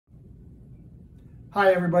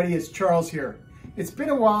Hi everybody, it's Charles here. It's been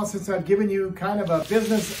a while since I've given you kind of a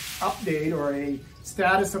business update or a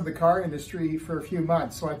status of the car industry for a few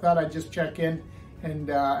months. So I thought I'd just check in and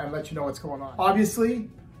let you know what's going on. Obviously,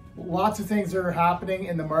 lots of things are happening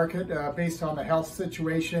in the market based on the health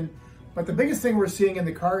situation. But the biggest thing we're seeing in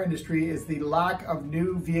the car industry is the lack of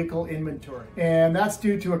new vehicle inventory. And that's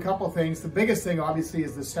due to a couple things. The biggest thing obviously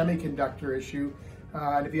is the semiconductor issue.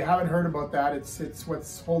 And if you haven't heard about that, it's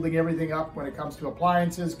what's holding everything up when it comes to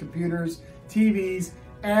appliances, computers, TVs,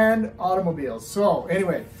 and automobiles. So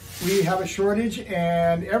anyway, we have a shortage,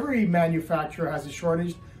 and every manufacturer has a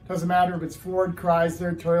shortage. Doesn't matter if it's Ford,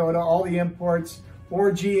 Chrysler, Toyota, all the imports, or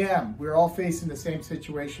GM. We're all facing the same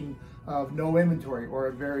situation of no inventory or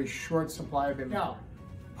a very short supply of inventory. Now,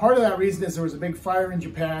 part of that reason is there was a big fire in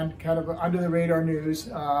Japan, kind of under the radar news,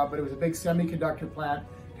 but it was a big semiconductor plant.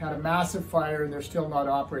 Had a massive fire and they're still not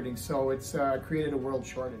operating, so it's created a world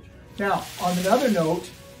shortage. Now, on another note,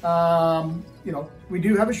 we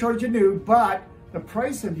do have a shortage of new, but the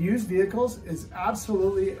price of used vehicles is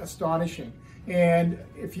absolutely astonishing. And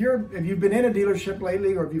if you've been in a dealership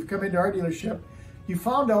lately, or if you've come into our dealership, you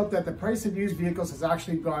found out that the price of used vehicles has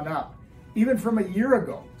actually gone up, even from a year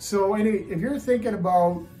ago. So if you're thinking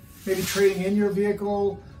about maybe trading in your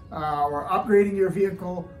vehicle or upgrading your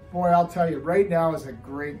vehicle, boy, I'll tell you, right now is a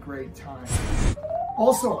great time.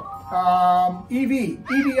 Also, EV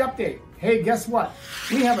update. Hey, guess what?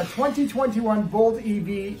 We have a 2021 Bolt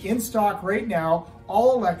EV in stock right now,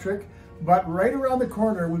 all electric, but right around the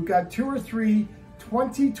corner, we've got 2 or 3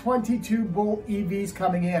 2022 Bolt EVs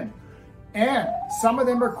coming in. And some of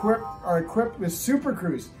them are equipped with Super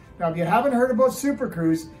Cruise. Now, if you haven't heard about Super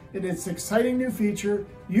Cruise, it is an exciting new feature,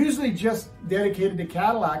 usually just dedicated to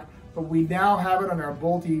Cadillac, but we now have it on our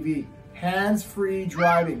Bolt EV. Hands-free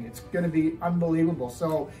driving. It's going to be unbelievable.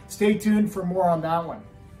 So stay tuned for more on that one.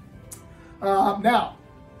 Now,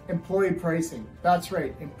 employee pricing. That's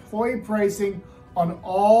right, employee pricing on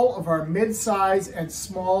all of our mid-size and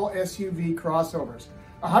small SUV crossovers.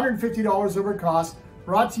 $150 over cost,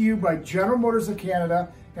 brought to you by General Motors of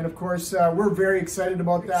Canada. And of course, we're very excited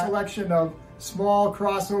about that selection of small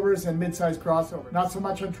crossovers and mid-size crossovers. Not so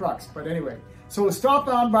much on trucks, but anyway. So stop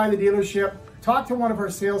on by the dealership, talk to one of our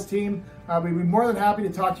sales team. We'd be more than happy to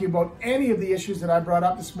talk to you about any of the issues that I brought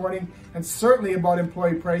up this morning, and certainly about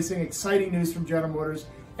employee pricing, exciting news from General Motors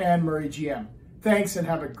and Murray GM. Thanks and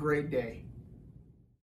have a great day.